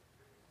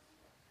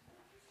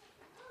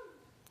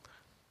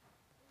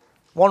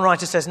 One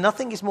writer says,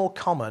 nothing is more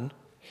common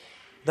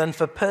than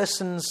for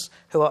persons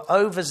who are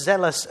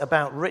overzealous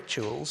about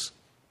rituals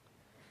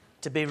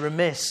to be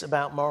remiss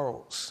about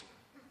morals.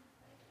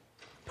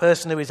 A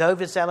person who is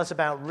overzealous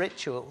about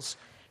rituals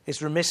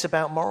is remiss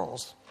about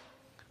morals.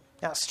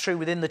 That's true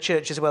within the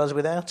church as well as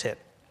without it.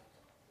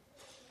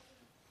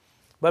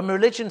 When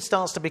religion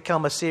starts to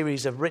become a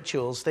series of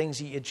rituals, things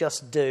that you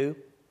just do,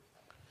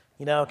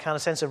 a kind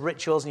of sense of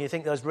rituals, and you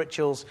think those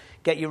rituals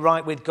get you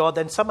right with God,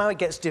 then somehow it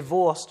gets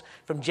divorced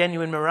from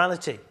genuine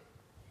morality.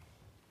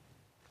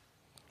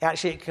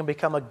 Actually, it can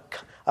become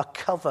a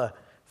cover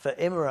for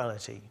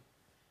immorality.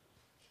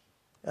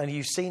 And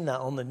you've seen that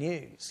on the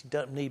news. You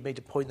don't need me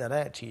to point that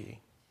out to you.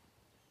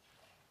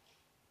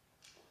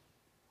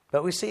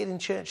 But we see it in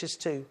churches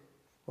too.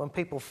 When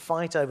people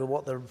fight over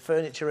what the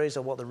furniture is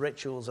or what the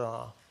rituals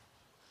are,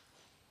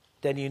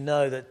 then you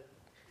know that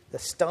they're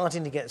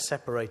starting to get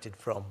separated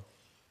from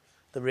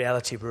the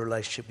reality of a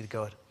relationship with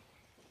God.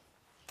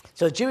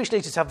 So the Jewish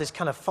leaders have this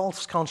kind of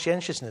false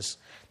conscientiousness.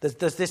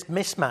 There's this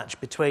mismatch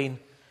between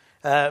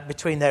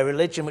their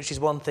religion, which is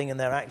one thing, and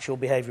their actual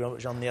behaviour,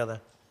 which is on the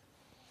other.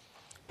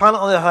 Pilate,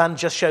 on the other hand,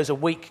 just shows a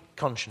weak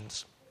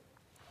conscience.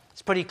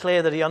 It's pretty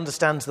clear that he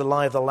understands the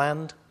lie of the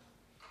land,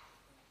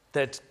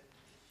 that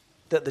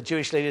the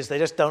Jewish leaders, they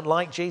just don't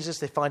like Jesus,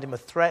 they find him a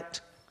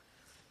threat,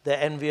 they're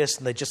envious,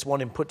 and they just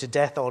want him put to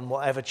death on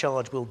whatever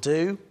charge will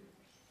do.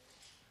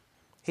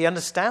 He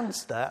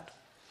understands that,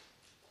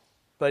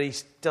 but he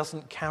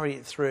doesn't carry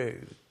it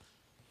through.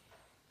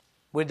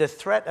 With the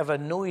threat of a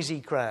noisy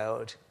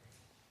crowd,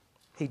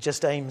 he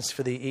just aims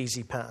for the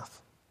easy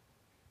path.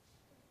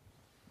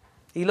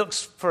 He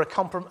looks for a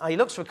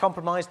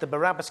compromise, the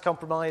Barabbas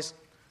compromise.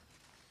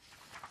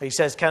 He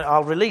says,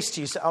 I'll release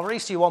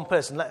you one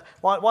person.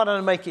 Why don't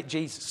I make it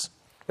Jesus?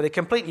 But it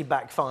completely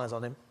backfires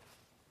on him.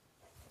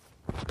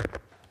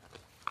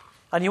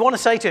 And you want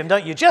to say to him,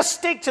 don't you, just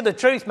stick to the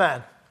truth,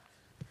 man.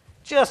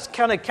 Just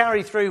kind of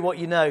carry through what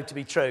you know to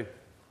be true.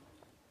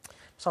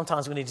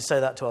 Sometimes we need to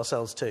say that to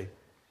ourselves too.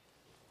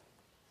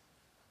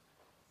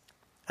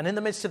 And in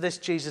the midst of this,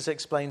 Jesus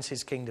explains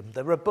his kingdom.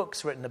 There are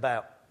books written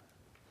about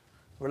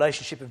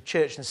relationship of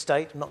church and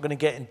state. I'm not going to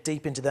get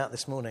deep into that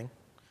this morning.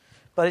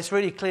 But it's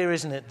really clear,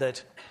 isn't it,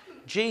 that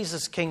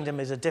Jesus' kingdom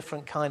is a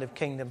different kind of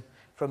kingdom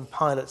from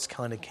Pilate's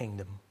kind of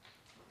kingdom.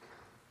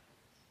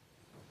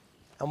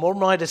 And one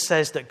writer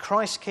says that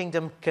Christ's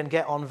kingdom can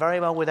get on very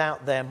well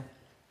without them,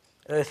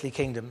 earthly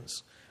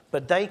kingdoms,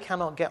 but they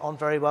cannot get on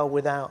very well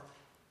without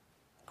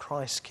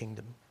Christ's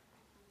kingdom.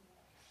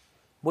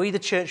 We, the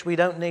church, we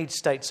don't need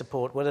state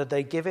support. Whether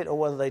they give it or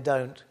whether they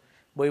don't,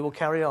 we will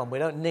carry on. We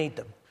don't need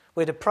them.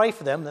 We're to pray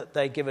for them that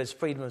they give us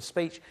freedom of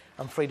speech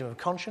and freedom of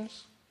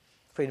conscience,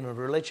 freedom of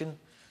religion.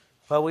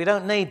 Well, we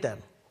don't need them.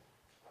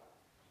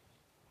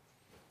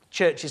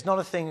 Church is not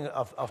a thing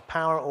of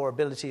power or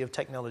ability of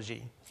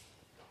technology.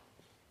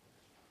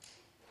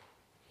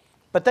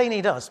 But they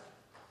need us.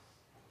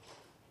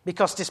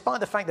 Because despite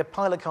the fact that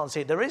Pilate can't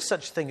see it, there is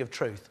such a thing of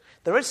truth.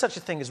 There is such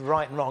a thing as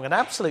right and wrong, an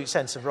absolute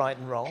sense of right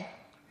and wrong.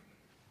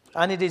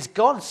 And it is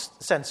God's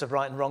sense of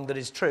right and wrong that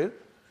is true.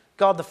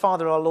 God the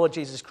Father, our Lord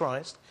Jesus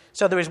Christ.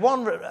 So there is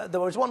one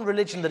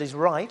religion that is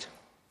right.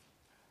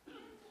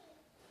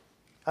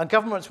 And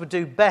governments would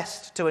do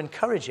best to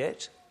encourage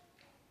it,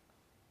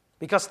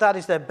 because that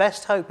is their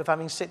best hope of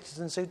having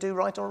citizens who do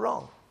right or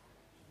wrong.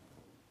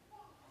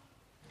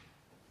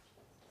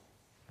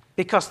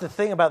 Because the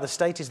thing about the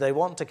state is they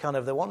want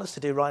us to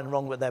do right and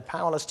wrong, but they're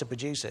powerless to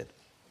produce it.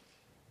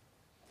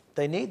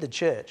 They need the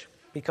church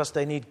because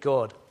they need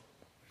God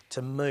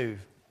to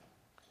move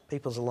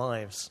people's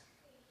lives.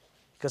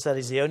 Because that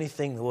is the only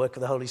thing, the work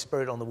of the Holy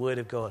Spirit on the Word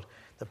of God,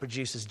 that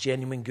produces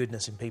genuine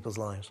goodness in people's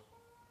lives.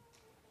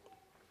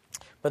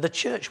 But the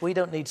church, we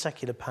don't need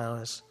secular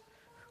powers.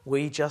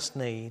 We just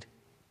need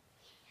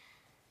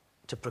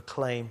to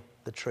proclaim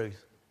the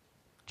truth.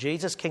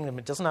 Jesus' kingdom,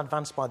 it doesn't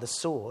advance by the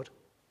sword,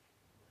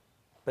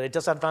 but it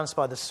does advance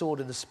by the sword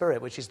of the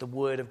Spirit, which is the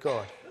Word of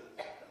God.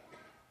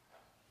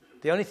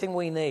 The only thing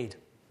we need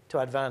to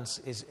advance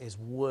is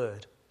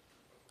word.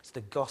 It's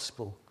the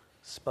gospel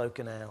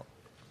spoken out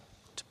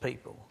to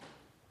people.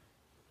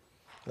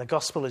 The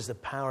gospel is the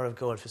power of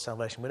God for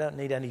salvation. We don't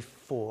need any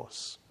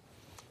force.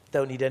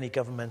 Don't need any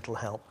governmental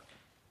help.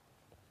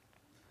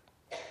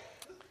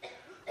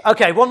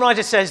 Okay, one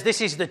writer says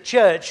this is the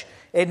church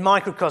in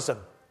microcosm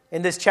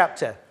in this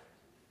chapter.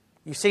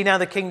 You've seen how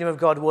the kingdom of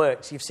God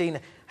works. You've seen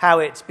how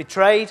it's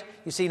betrayed.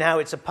 You've seen how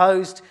it's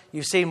opposed.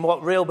 You've seen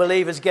what real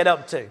believers get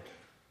up to.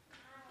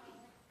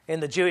 In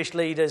the Jewish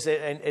leaders,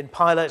 in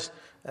Pilate,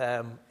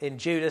 in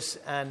Judas,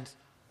 and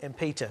in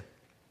Peter.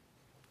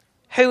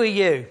 Who are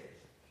you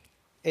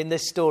in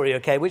this story?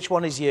 Okay, which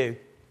one is you?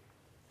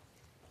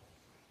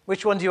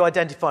 Which one do you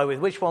identify with?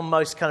 Which one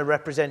most kind of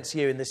represents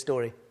you in this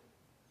story?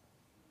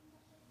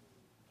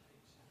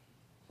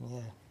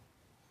 Yeah.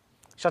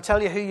 Shall I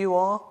tell you who you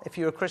are if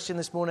you're a Christian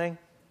this morning?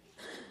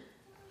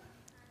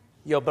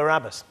 You're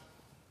Barabbas.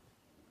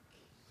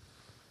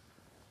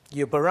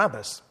 You're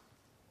Barabbas.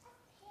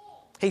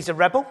 He's a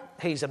rebel.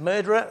 He's a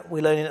murderer.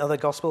 We learn in other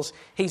Gospels.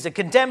 He's a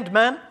condemned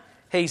man.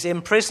 He's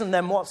in prison.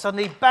 Then what?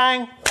 Suddenly,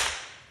 bang!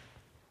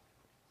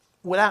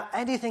 Without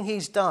anything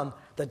he's done,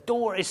 the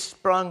door is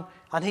sprung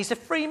and he's a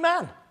free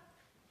man.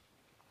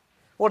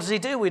 What does he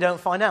do? We don't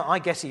find out. I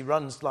guess he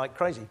runs like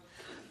crazy.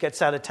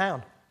 Gets out of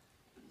town.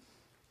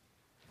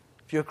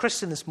 If you're a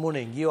Christian this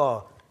morning,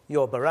 you're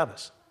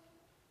Barabbas.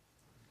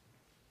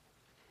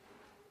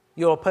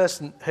 You're a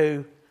person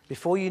who,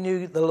 before you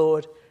knew the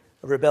Lord,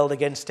 rebelled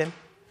against him.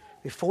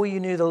 Before you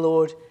knew the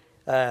Lord,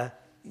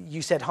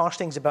 you said harsh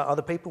things about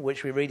other people,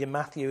 which we read in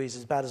Matthew is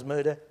as bad as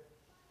murder.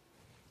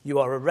 You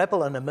are a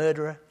rebel and a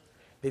murderer.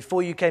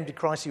 Before you came to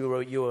Christ, you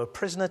were a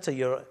prisoner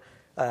to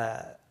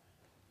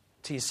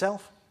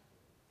yourself,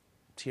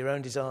 to your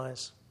own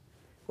desires.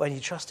 When you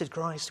trusted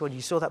Christ, when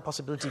you saw that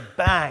possibility,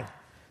 bang,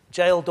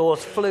 jail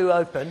doors flew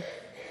open,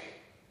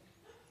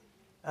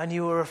 and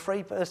you were a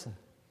free person.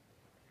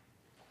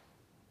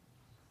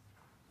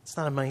 Isn't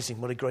that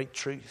amazing? What a great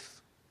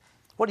truth.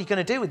 What are you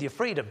going to do with your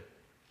freedom?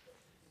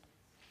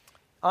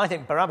 I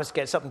think Barabbas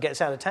gets up and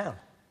gets out of town.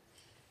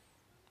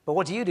 But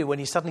what do you do when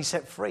you're suddenly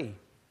set free?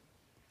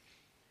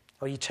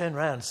 Well, you turn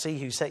around, see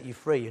who set you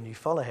free, and you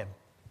follow him.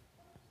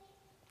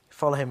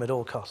 Follow him at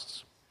all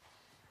costs.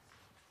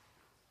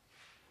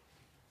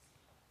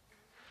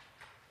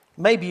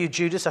 Maybe you,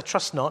 Judas, I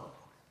trust not,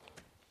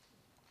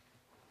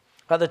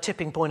 at the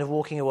tipping point of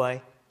walking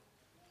away.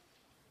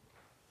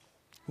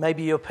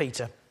 Maybe you're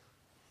Peter.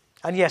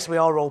 And yes, we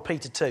are all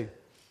Peter too,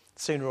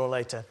 sooner or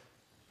later.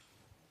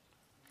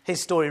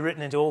 His story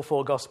written into all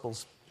 4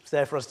 Gospels. It's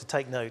there for us to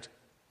take note.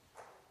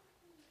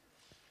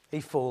 He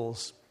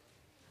falls.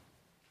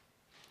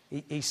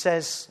 He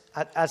says,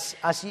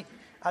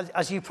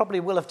 as you probably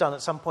will have done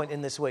at some point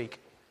in this week,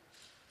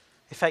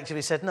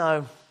 effectively said,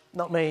 no,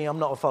 not me, I'm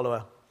not a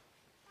follower.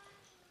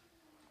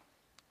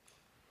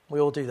 We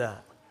all do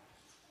that.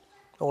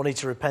 All need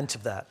to repent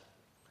of that.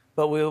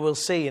 But we will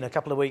see in a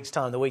couple of weeks'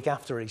 time, the week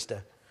after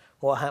Easter,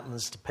 what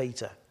happens to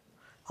Peter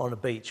on a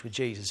beach with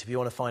Jesus. If you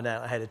want to find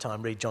out ahead of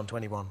time, read John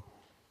 21.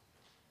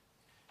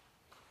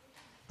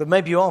 But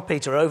maybe you are,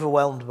 Peter,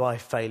 overwhelmed by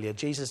failure.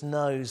 Jesus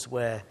knows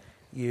where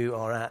you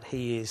are at.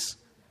 He is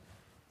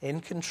in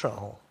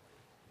control.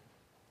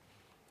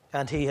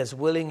 And he has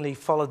willingly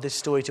followed this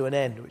story to an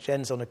end, which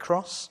ends on a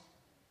cross,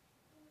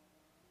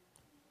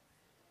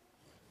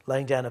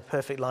 laying down a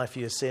perfect life for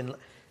your sin,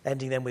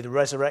 ending then with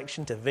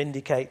resurrection to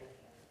vindicate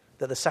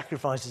that the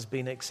sacrifice has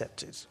been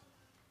accepted.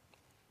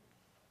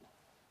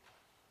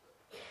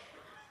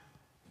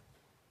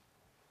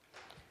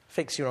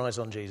 Fix your eyes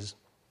on Jesus.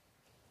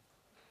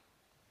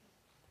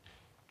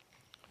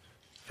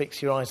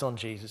 Fix your eyes on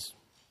Jesus.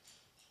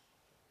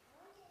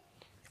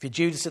 If you're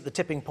Judas at the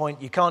tipping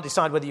point, you can't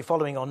decide whether you're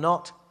following or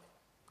not.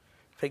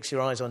 Fix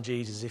your eyes on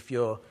Jesus. If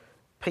you're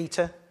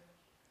Peter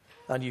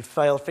and you've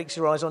failed, fix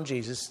your eyes on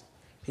Jesus.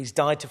 He's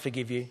died to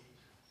forgive you.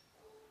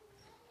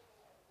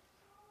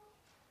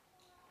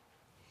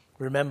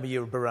 Remember,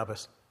 you're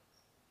Barabbas.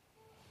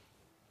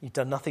 You've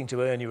done nothing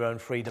to earn your own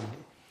freedom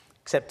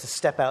except to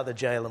step out of the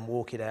jail and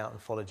walk it out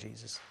and follow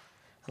Jesus.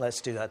 And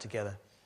let's do that together.